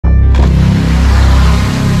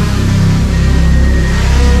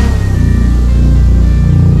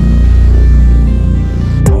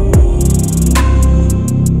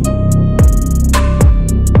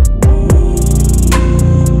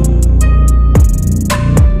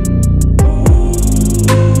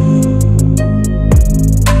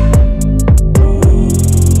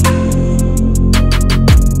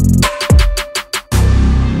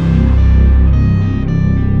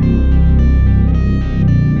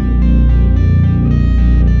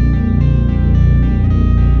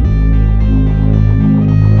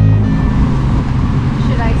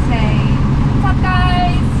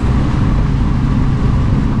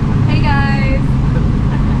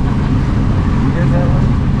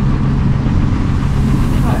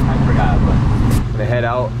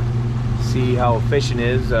how fishing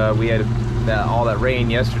is. We had all that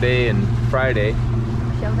rain yesterday and Friday.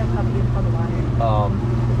 Show them how beautiful the water is.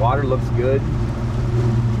 The water looks good.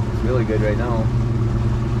 It's really good right now.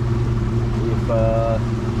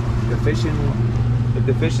 If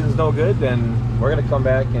the fishing's no good, then we're gonna come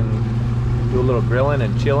back and do a little grilling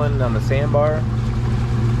and chilling on the sandbar.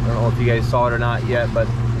 I don't know if you guys saw it or not yet, but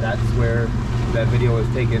that's where that video was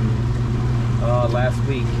taken last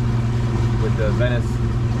week with the Venice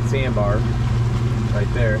sandbar right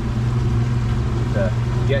there. The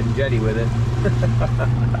jet and jetty with it.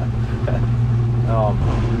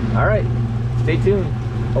 All right, stay tuned.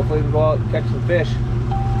 Hopefully we can go out and catch some fish.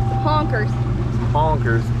 Honkers.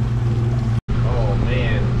 Honkers. Oh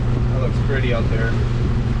man, that looks pretty out there.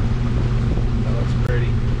 That looks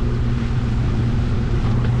pretty.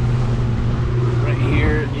 Right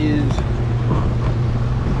here is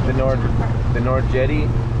the North Jetty.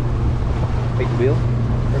 Take the wheel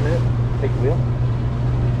for a minute. Take the wheel.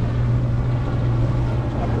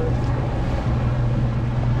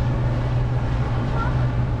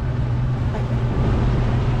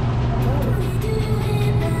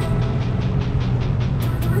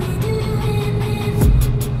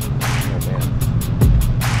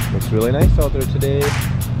 Really nice out there today.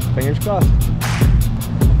 Fingers crossed.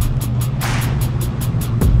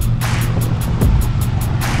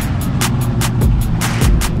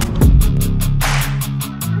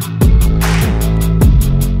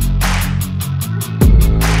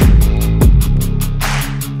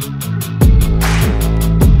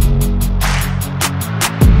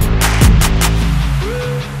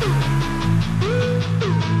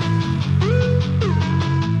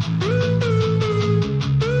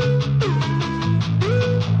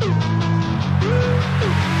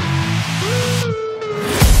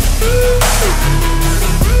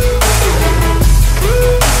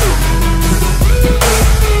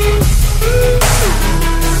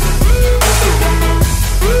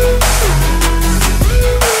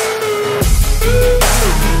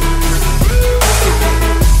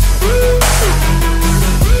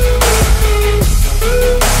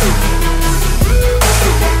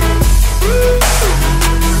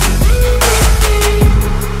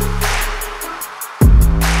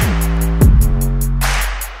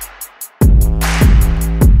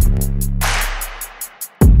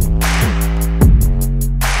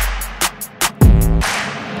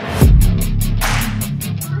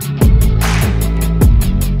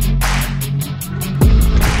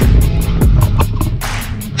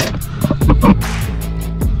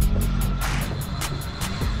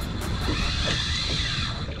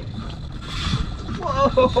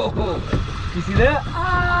 Whoa! You see that?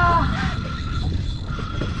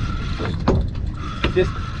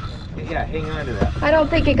 Just, yeah, hang on to that. I don't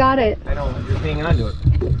think it got it. I don't, just hang on to it.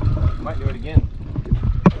 Might do it again.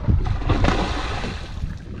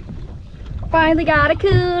 Finally got a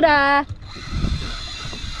cuda.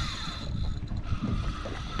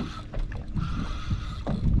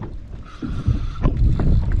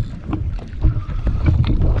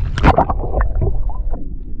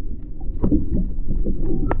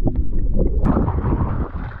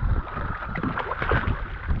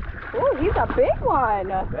 He's a big one.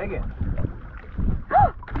 Megan.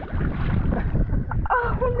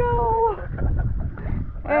 Oh no.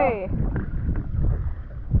 Hey.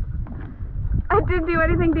 I didn't do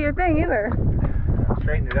anything to your thing either.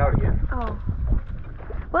 Straighten it out again. Oh.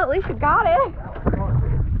 Well, at least you got it.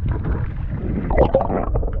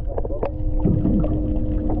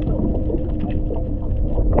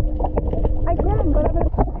 I can, but I'm gonna...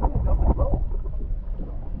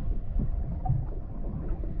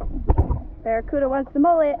 Barracuda wants the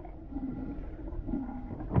mullet.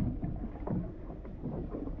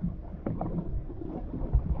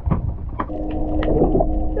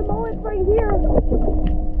 The mullet's right here.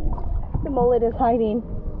 The mullet is hiding.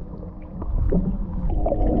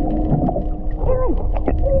 Aaron,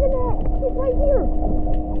 leave it at. He's right here.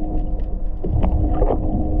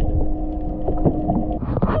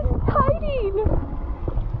 He's hiding.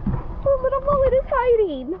 The little mullet is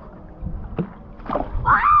hiding.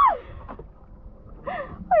 Ah!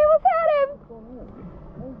 I almost had him!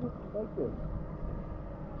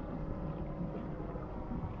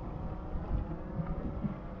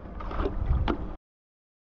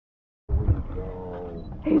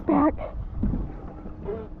 He's back.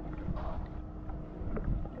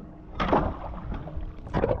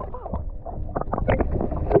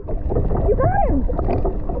 You got him!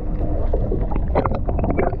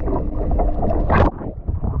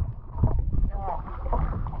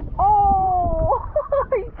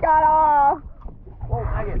 Got off. Whoa,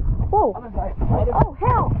 Megan. Whoa. I'm inside. Oh,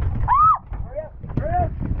 hell. Ah! Hurry up. Hurry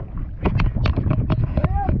up.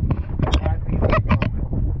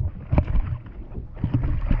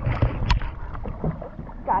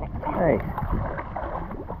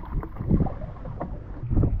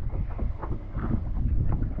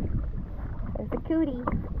 Cootie.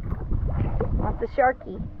 Wants the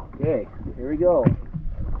sharky. Okay, here we go.